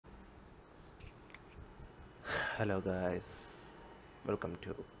Hello guys, welcome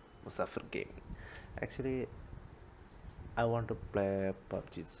to Musafir Gaming. Actually, I want to play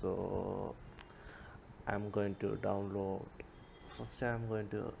PUBG, so I'm going to download. First, I'm going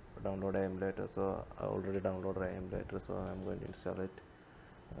to download an emulator. So I already downloaded an emulator, so I'm going to install it.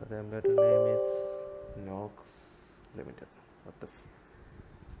 The emulator name is Nox Limited. What the?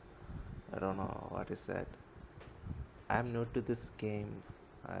 I don't know what is that. I'm new to this game.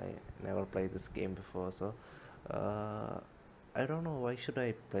 I never played this game before, so uh, I don't know why should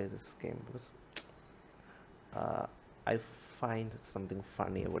I play this game because uh, I find something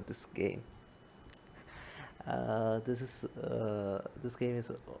funny about this game. This game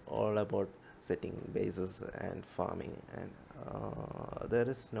is all about setting bases and farming, and there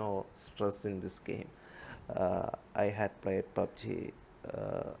is no stress in this game. I had played PUBG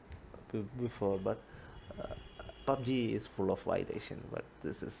before, but uh, PUBG is full of violation, but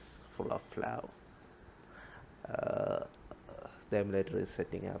this is full of love. Uh, the emulator is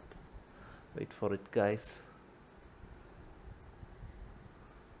setting up. Wait for it, guys.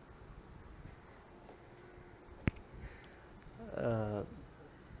 Uh,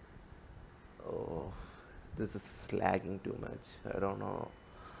 oh, this is lagging too much. I don't know.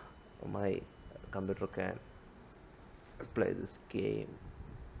 My computer can play this game.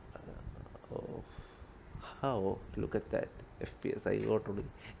 Oh, how? Look at that FPS. I got only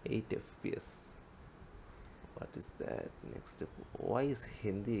 8 FPS. What is that? Next, why is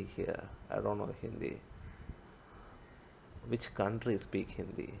Hindi here? I don't know Hindi. Which country speak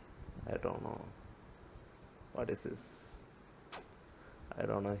Hindi? I don't know. What is this? I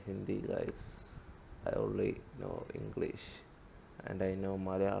don't know Hindi, guys. I only know English, and I know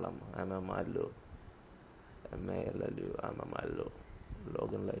Malayalam. I'm a Malu. M-A-L-L-U. I'm a Malu.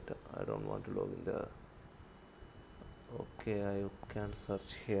 Login later. I don't want to log in there. Okay, I can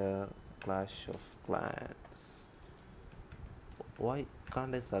search here. Clash of Clans. Why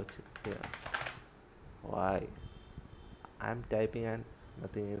can't I search it here? Why? I'm typing and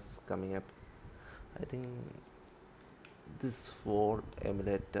nothing is coming up. I think this phone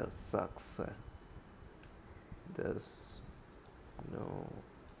emulator sucks. There's no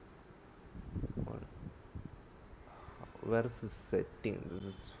one. Where is the setting? This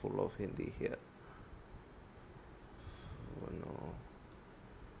is full of Hindi here. Oh, no,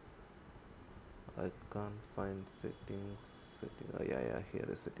 I can't find settings. Oh yeah, here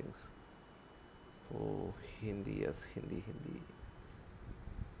is settings. Oh, Hindi, yes, Hindi.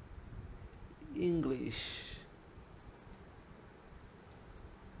 English.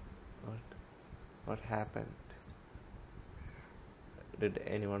 What happened? Did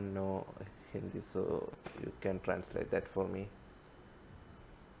anyone know Hindi, so you can translate that for me?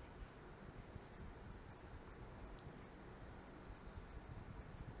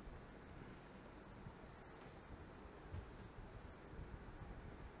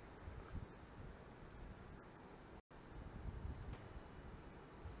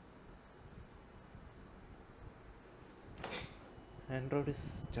 Android is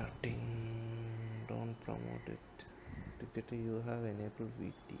starting. Don't promote it. Ticket, you have enabled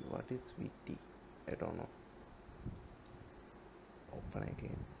VT. What is VT? I don't know. Open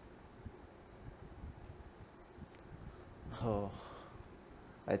again. Oh,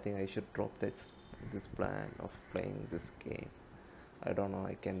 I think I should drop this plan of playing this game. I don't know.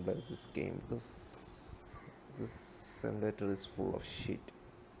 I can play this game because this simulator is full of shit.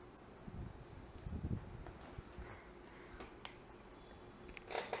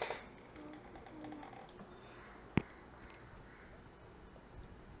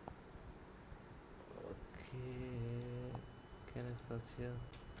 Okay, can I search here?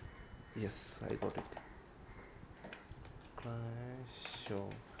 Yes, I got it. Clash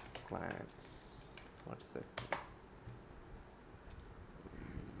of Clans. What's that?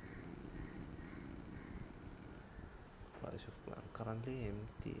 Clash of Clans. Currently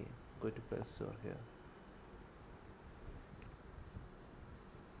empty. Go to Play Store here.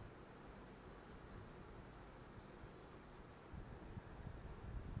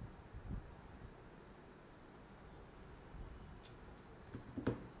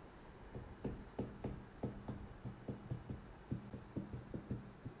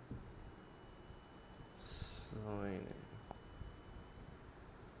 Sign in.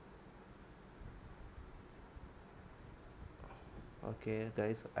 Okay,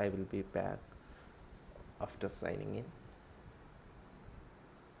 guys, I will be back after signing in.